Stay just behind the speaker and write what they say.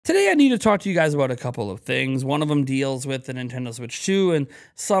Today, I need to talk to you guys about a couple of things. One of them deals with the Nintendo Switch 2 and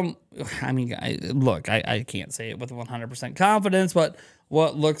I can't say it with 100% confidence, but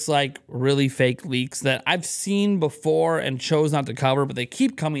what looks like really fake leaks that I've seen before and chose not to cover, but they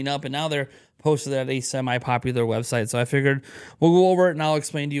keep coming up and now they're posted at a semi-popular website. So I figured we'll go over it and I'll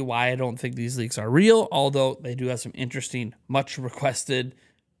explain to you why I don't think these leaks are real, although they do have some interesting, much requested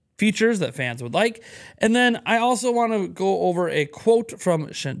features that fans would like. And then I also want to go over a quote from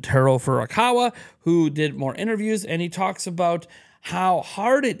Shintaro Furukawa, who did more interviews, and he talks about how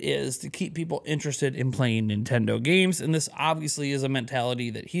hard it is to keep people interested in playing Nintendo games. And this obviously is a mentality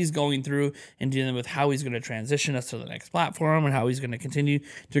that he's going through and dealing with how he's going to transition us to the next platform and how he's going to continue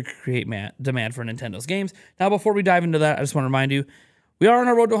to create demand for Nintendo's games. Now, before we dive into that, I just want to remind you, we are on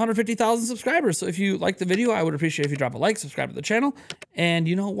our road to 150,000 subscribers. So if you like the video, I would appreciate if you drop a like, subscribe to the channel, and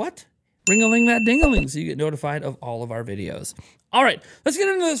you know what? Ring-a-ling that ding-a-ling so you get notified of all of our videos. All right, let's get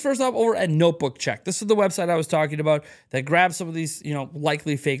into this first off over at Notebook Check. This is the website I was talking about that grabs some of these,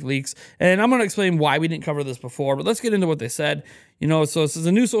 likely fake leaks. And I'm going to explain why we didn't cover this before, but let's get into what they said. So this is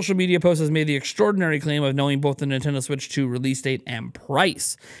a new social media post has made the extraordinary claim of knowing both the Nintendo Switch 2 release date and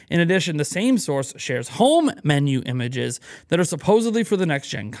price. In addition, the same source shares home menu images that are supposedly for the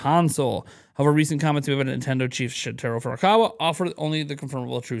next-gen console. However, recent comments made by Nintendo chief Shintaro Furukawa offered only the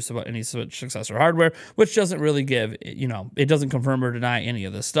confirmable truths about any Switch successor hardware, which doesn't really give, it doesn't confirm or deny any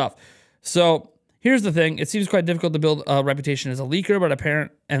of this stuff. So here's the thing. It seems quite difficult to build a reputation as a leaker, but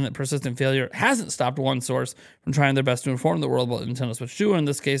apparent and persistent failure hasn't stopped one source from trying their best to inform the world about Nintendo Switch 2, and in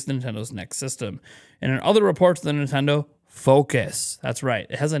this case, Nintendo's next system. And in other reports, the Nintendo Focus. That's right.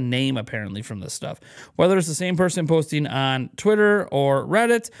 It has a name apparently from this stuff. Whether it's the same person posting on Twitter or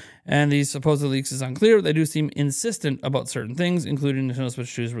Reddit, and these supposed leaks is unclear, they do seem insistent about certain things, including Nintendo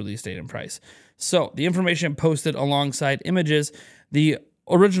Switch 2's release date and price. So the information posted alongside images, the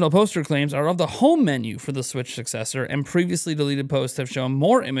original poster claims are of the home menu for the Switch successor, and previously deleted posts have shown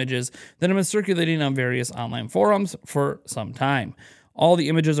more images that have been circulating on various online forums for some time. All the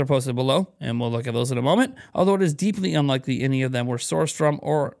images are posted below, and we'll look at those in a moment, although it is deeply unlikely any of them were sourced from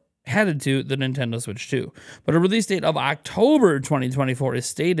or headed to the Nintendo Switch 2. But a release date of October 2024 is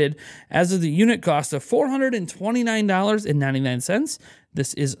stated, as is the unit cost of $429.99.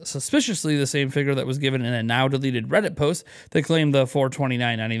 This is suspiciously the same figure that was given in a now-deleted Reddit post that claimed the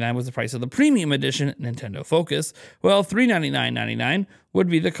 $429.99 was the price of the premium edition Nintendo Focus. Well, $399.99 would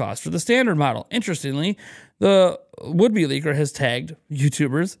be the cost for the standard model. Interestingly, the would-be leaker has tagged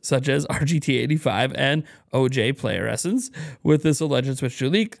YouTubers such as RGT85 and OJ Player Essence with this alleged Switch 2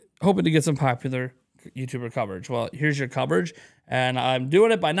 leak, hoping to get some popular YouTuber coverage. Well, here's your coverage, and I'm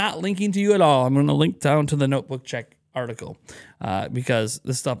doing it by not linking to you at all. I'm going to link down to the Notebook Check article because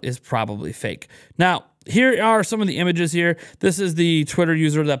this stuff is probably fake. Now, here are some of the images here. This is the Twitter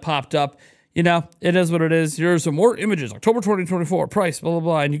user that popped up. It is what it is. Here are some more images. October 2024, price, blah, blah,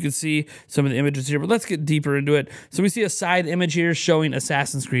 blah. And you can see some of the images here, but let's get deeper into it. So we see a side image here showing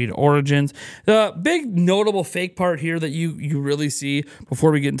Assassin's Creed Origins. The big notable fake part here that you really see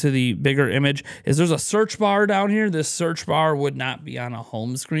before we get into the bigger image is there's a search bar down here. This search bar would not be on a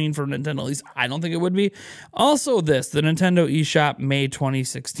home screen for Nintendo. At least I don't think it would be. Also the Nintendo eShop May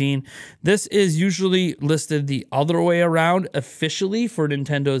 2016. This is usually listed the other way around officially for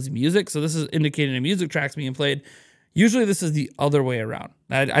Nintendo's music. So this is indicating a music track's being played. Usually this is the other way around.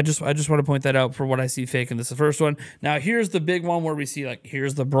 I just want to point that out for what I see fake, and this is the first one. Now here's the big one where we see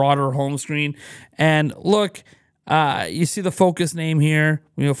here's the broader home screen, and look, you see the Focus name here,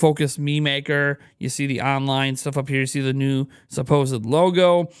 Focus Me Maker. You see the online stuff up here. You see the new supposed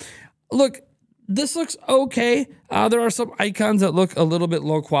logo. Look, this looks okay. There are some icons that look a little bit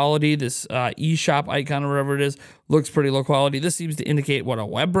low quality. This eShop icon or whatever it is looks pretty low quality. This seems to indicate what, a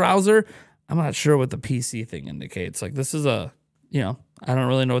web browser. I'm not sure what the PC thing indicates. This is a, I don't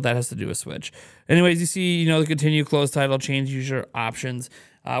really know what that has to do with Switch. Anyways, you see, the continue, close title, change user options.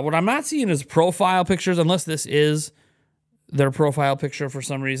 What I'm not seeing is profile pictures, unless this is their profile picture for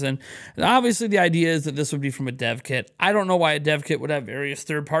some reason. And obviously, the idea is that this would be from a dev kit. I don't know why a dev kit would have various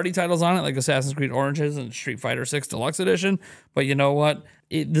third-party titles on it, like Assassin's Creed Origins and Street Fighter 6 Deluxe Edition. But you know what?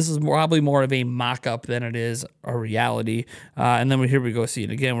 This is probably more of a mock-up than it is a reality. And then here we go see it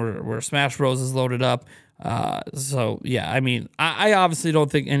again, where Smash Bros. Is loaded up. So, yeah, I obviously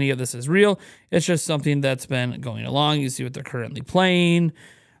don't think any of this is real. It's just something that's been going along. You see what they're currently playing.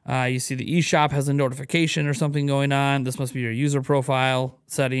 You see the eShop has a notification or something going on. This must be your user profile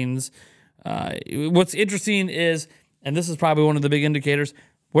settings. What's interesting is, and this is probably one of the big indicators,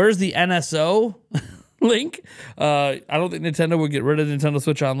 where's the NSO link? I don't think Nintendo would get rid of Nintendo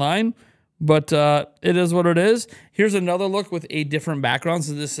Switch Online, But it is what it is. Here's another look with a different background.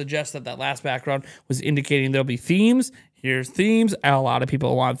 So this suggests that that last background was indicating there'll be themes. Here's themes. A lot of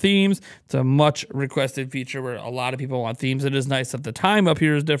people want themes. It's a much requested feature where a lot of people want themes. It is nice that the time up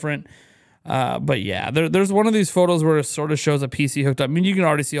here is different. But yeah, there's one of these photos where it sort of shows a PC hooked up. I mean, you can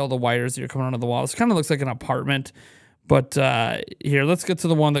already see all the wires that are coming out of the wall. It kind of looks like an apartment. But here, let's get to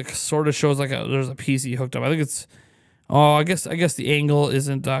the one that sort of shows like there's a PC hooked up. I think it's... Oh, I guess the angle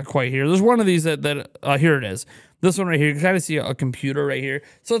isn't quite here. There's one of these that here it is. This one right here, you can kind of see a computer right here.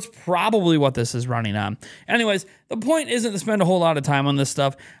 So it's probably what this is running on. Anyways, the point isn't to spend a whole lot of time on this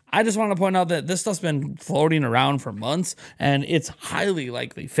stuff. I just want to point out that this stuff's been floating around for months, and it's highly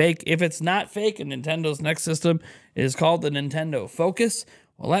likely fake. If it's not fake, and Nintendo's next system is called the Nintendo Focus,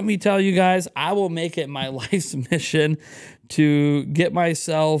 well, let me tell you guys, I will make it my life's mission to get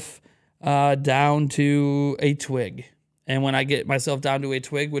myself down to a twig. And when I get myself down to a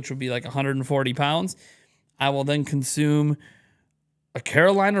twig, which would be like 140 pounds, I will then consume a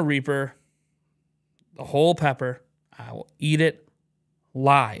Carolina Reaper, the whole pepper. I will eat it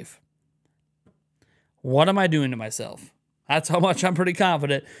live. What am I doing to myself? That's how much I'm pretty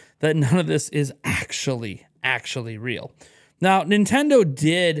confident that none of this is actually real. Now, Nintendo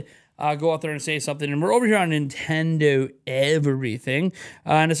did go out there and say something, and we're over here on Nintendo Everything,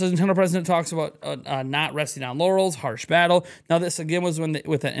 and it says Nintendo president talks about not resting on laurels, harsh battle. Now this again was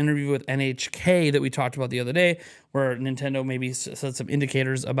with an interview with NHK that we talked about the other day, where Nintendo maybe said some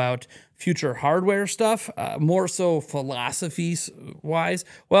indicators about future hardware stuff, more so philosophy-wise.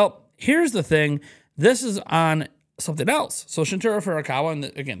 Well, here's the thing. This is on something else. So Shintaro Furukawa, and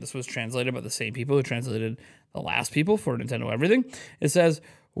again, this was translated by the same people who translated the last people for Nintendo Everything. It says,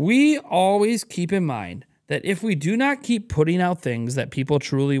 "We always keep in mind that if we do not keep putting out things that people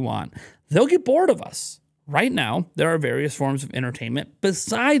truly want, they'll get bored of us. Right now, there are various forms of entertainment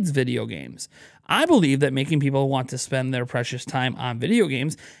besides video games. I believe that making people want to spend their precious time on video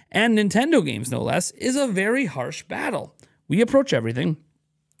games, and Nintendo games no less, is a very harsh battle. We approach everything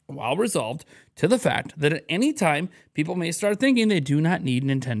while resolved to the fact that at any time, people may start thinking they do not need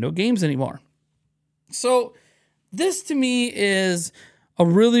Nintendo games anymore." So this to me is a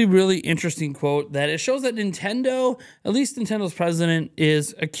really, really interesting quote that it shows that Nintendo, at least Nintendo's president,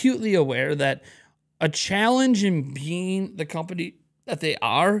 is acutely aware that a challenge in being the company that they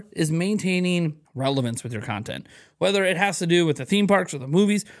are is maintaining relevance with your content. Whether it has to do with the theme parks or the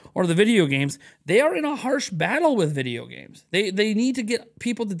movies or the video games, they are in a harsh battle with video games. They need to get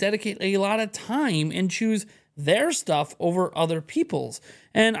people to dedicate a lot of time and choose their stuff over other people's.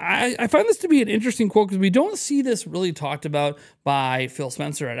 And I find this to be an interesting quote because we don't see this really talked about by Phil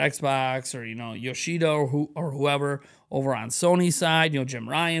Spencer at Xbox or, Yoshida or whoever over on Sony's side, Jim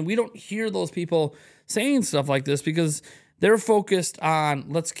Ryan. We don't hear those people saying stuff like this because they're focused on,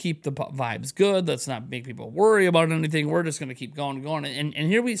 let's keep the vibes good. Let's not make people worry about anything. We're just going to keep going and going. And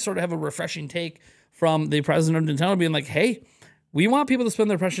here we sort of have a refreshing take from the president of Nintendo being like, hey, we want people to spend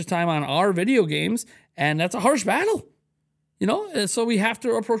their precious time on our video games, and that's a harsh battle. So we have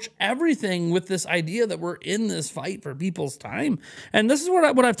to approach everything with this idea that we're in this fight for people's time. And this is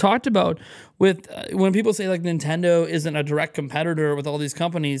what I've talked about with when people say like Nintendo isn't a direct competitor with all these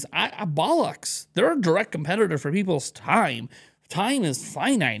companies. I bollocks. They're a direct competitor for people's time. Time is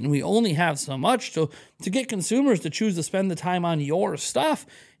finite, and we only have so much. So to get consumers to choose to spend the time on your stuff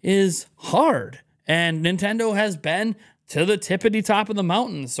is hard. And Nintendo has been to the tippity top of the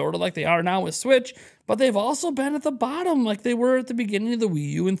mountain, sort of like they are now with Switch, but they've also been at the bottom like they were at the beginning of the Wii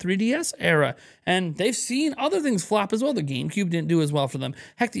U and 3DS era. And they've seen other things flop as well. The GameCube didn't do as well for them.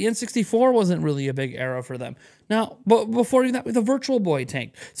 Heck, the N64 wasn't really a big era for them. Now, but before that, the Virtual Boy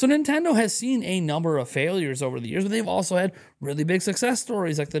tanked. So Nintendo has seen a number of failures over the years, but they've also had really big success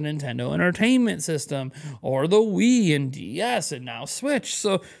stories like the Nintendo Entertainment System or the Wii and DS and now Switch.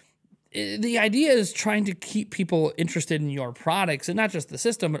 So the idea is trying to keep people interested in your products and not just the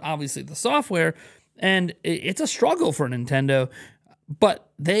system, but obviously the software. And it's a struggle for Nintendo,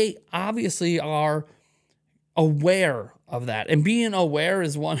 but they obviously are aware of that. And being aware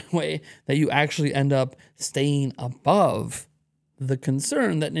is one way that you actually end up staying above the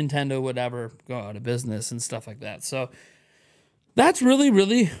concern that Nintendo would ever go out of business and stuff like that. So that's really,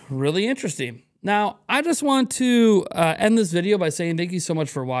 really, really interesting. Now, I just want to end this video by saying thank you so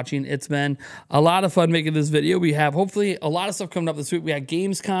much for watching. It's been a lot of fun making this video. We have hopefully a lot of stuff coming up this week. We got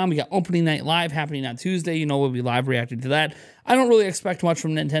Gamescom. We got Opening Night Live happening on Tuesday. We'll be live reacting to that. I don't really expect much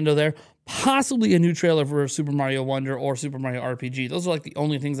from Nintendo there, possibly a new trailer for Super Mario Wonder or Super Mario RPG. Those are like the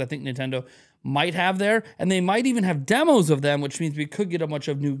only things I think Nintendo might have there, and they might even have demos of them, which means we could get a bunch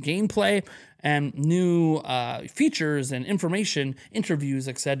of new gameplay and new features and information, interviews,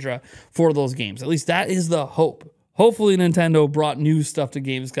 etc. for those games. At least that is the hope. Hopefully Nintendo brought new stuff to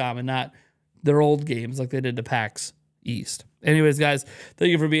Gamescom and not their old games like they did to PAX East. Anyways, guys,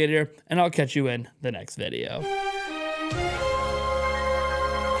 thank you for being here, and I'll catch you in the next video.